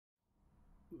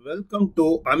Welcome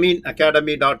to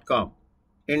aminacademy.com.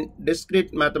 In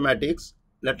discrete mathematics,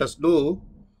 let us do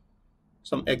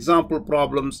some example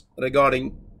problems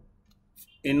regarding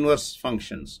inverse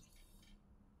functions.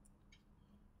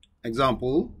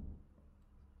 Example,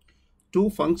 two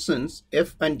functions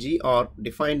f and g are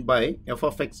defined by f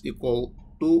of x equal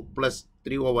 2 plus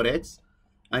 3 over x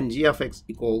and g of x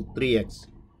equal 3x.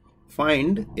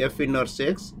 Find f inverse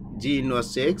x, g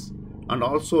inverse x, and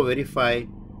also verify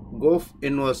GOF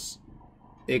inverse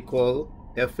equal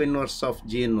f inverse of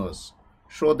g inverse.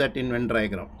 Show that in Venn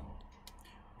diagram.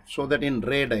 Show that in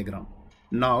ray diagram.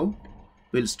 Now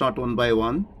we'll start one by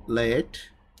one. Let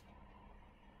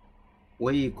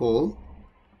y equal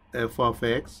f of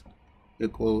x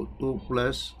equal 2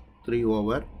 plus 3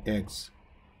 over x.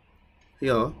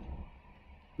 Here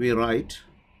we write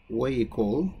y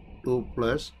equal 2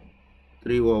 plus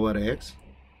 3 over x.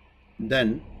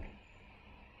 Then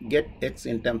get x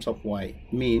in terms of y,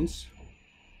 means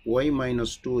y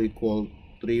minus 2 equal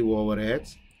 3 over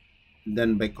x.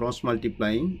 Then by cross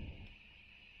multiplying,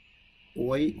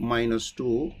 y minus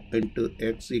 2 into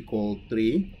x equal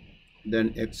 3,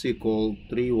 then x equal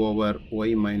 3 over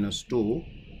y minus 2.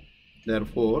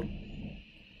 Therefore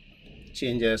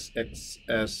change as x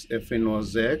as f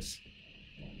inverse x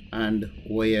and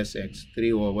y as x,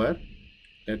 3 over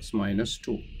x minus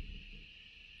 2.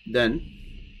 Then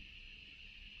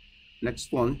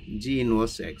next one, g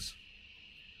inverse x.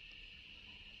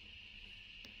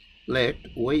 Let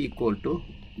y equal to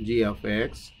g of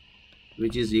x,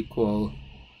 which is equal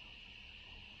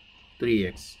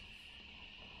 3x.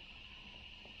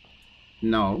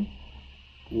 Now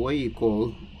y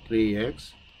equal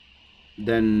 3x,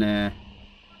 then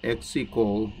x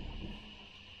equal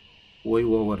y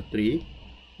over 3,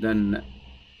 then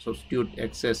substitute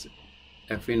x as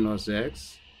f inverse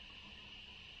x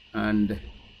and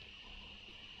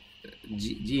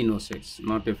g inverse x,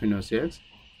 not f inverse x,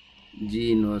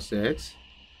 g inverse x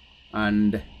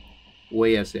and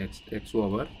y as x, x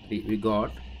over 3. We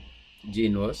got g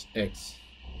inverse x.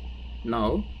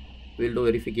 Now we'll do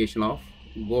verification of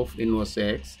GOF inverse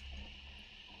x.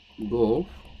 GOF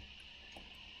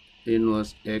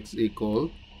inverse x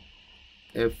equal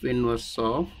f inverse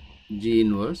of g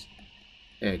inverse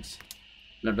x.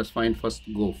 Let us find first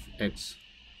GOF x.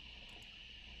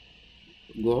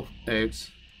 GOF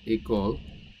x equal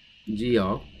g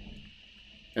of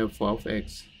f of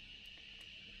x.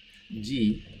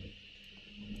 G,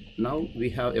 now we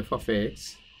have f of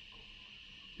x.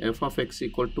 F of x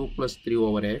equal 2 plus 3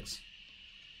 over x.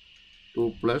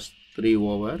 2 plus 3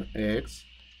 over x,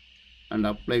 and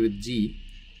apply with g.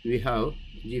 We have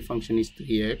g function is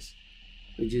 3x,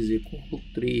 which is equal to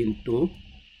 3 into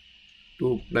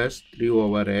 2 plus 3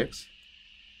 over x.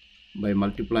 By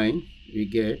multiplying, we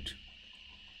get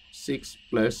 6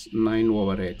 plus 9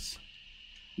 over x.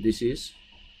 This is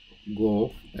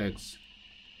GOF x.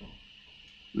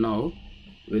 Now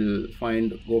we'll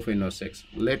find GOF inverse x.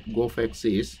 Let GOF x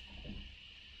is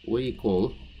y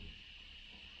equal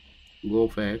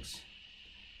GOF x.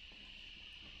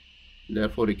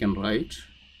 Therefore we can write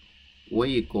y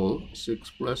equal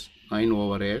 6 plus 9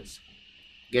 over x.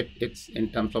 Get x in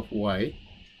terms of y,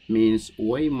 means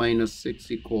y minus 6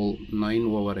 equal 9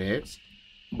 over x.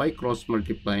 By cross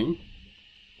multiplying,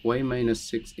 y minus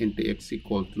 6 into x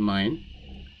equal to 9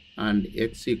 and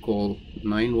x equal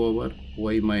 9 over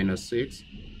y minus 6.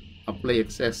 Apply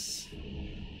x as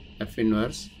f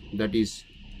inverse, that is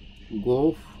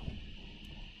GOF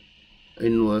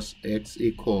inverse x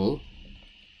equal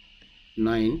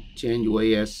 9, change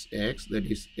y as x, that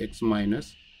is x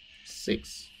minus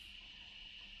 6.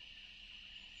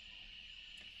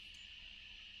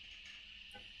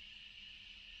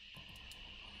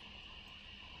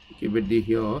 Keep it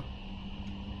here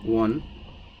 1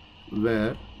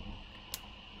 where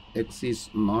x is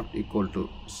not equal to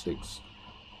 6.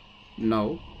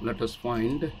 Now let us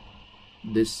find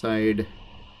this side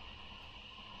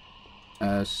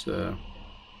as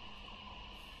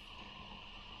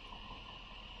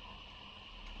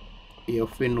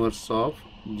f inverse of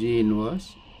g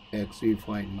inverse x. We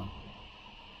find now.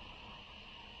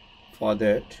 For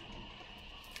that,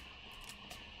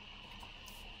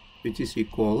 which is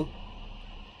equal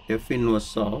f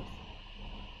inverse of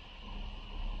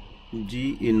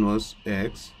g inverse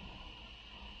x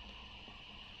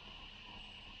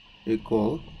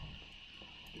equal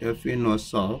f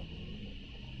inverse of,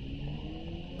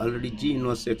 already g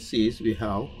inverse x is, we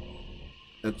have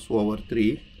x over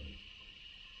 3,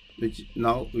 which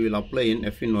now we will apply in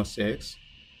f inverse x.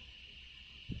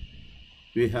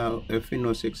 We have f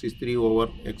inverse x is 3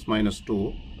 over x minus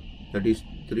 2, that is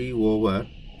 3 over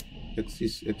x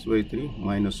is x by 3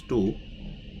 minus 2.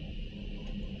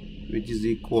 which is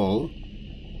equal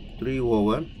 3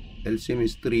 over LCM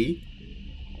is 3,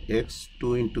 x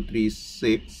 2 into 3 is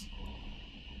 6.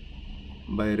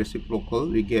 By reciprocal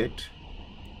we get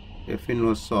F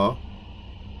inverse of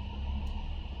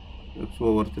x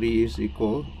over 3 is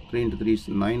equal 3 into 3 is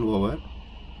 9 over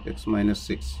x minus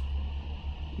 6.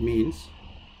 Means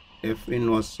F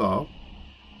inverse of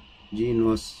G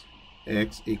inverse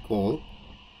x equal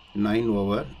 9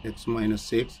 over x minus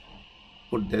 6.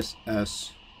 Put this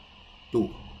as 2,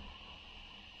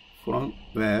 from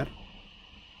where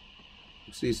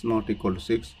x is not equal to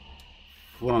 6.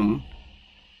 From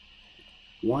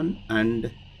 1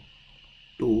 and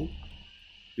 2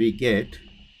 we get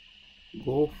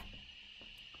go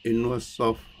inverse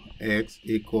of x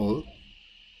equal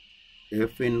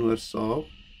F inverse of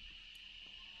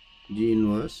G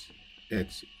inverse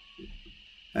x.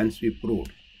 Hence we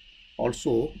proved.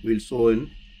 Also we'll show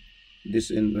in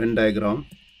this in Venn diagram.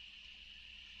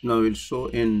 Now we'll show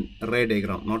in ray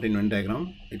diagram, not in Venn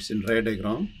diagram, it's in ray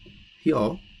diagram.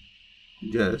 Here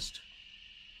just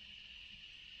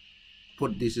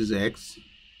put this is x.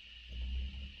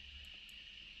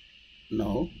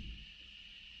 Now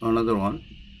another one,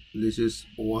 this is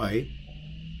y,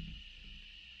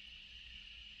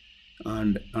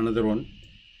 and another one,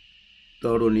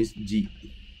 third one is g.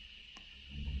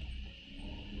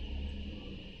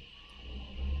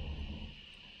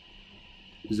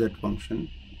 Z function.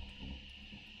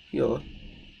 Here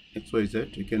x, y, z,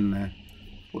 you can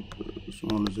put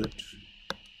small z.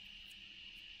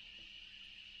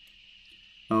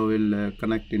 Now we'll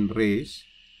connect in rays.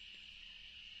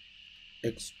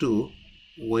 x2,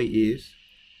 y is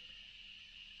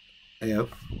f,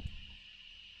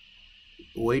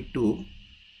 y2,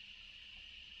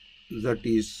 z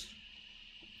is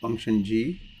function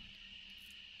g,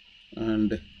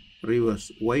 and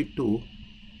reverse y2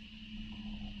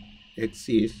 x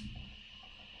is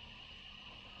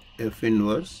F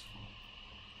inverse,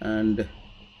 and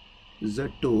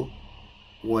z2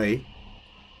 y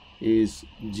is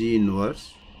G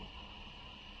inverse.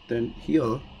 Then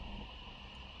here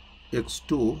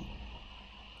x2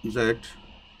 z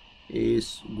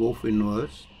is Gof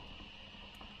inverse,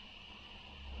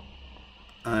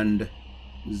 and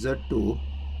z2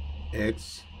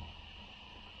 x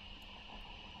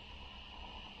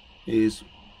is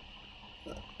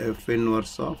F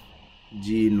inverse of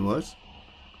G inverse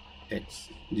x,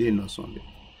 G inverse only.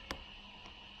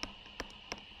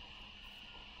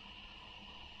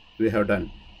 We have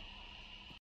done.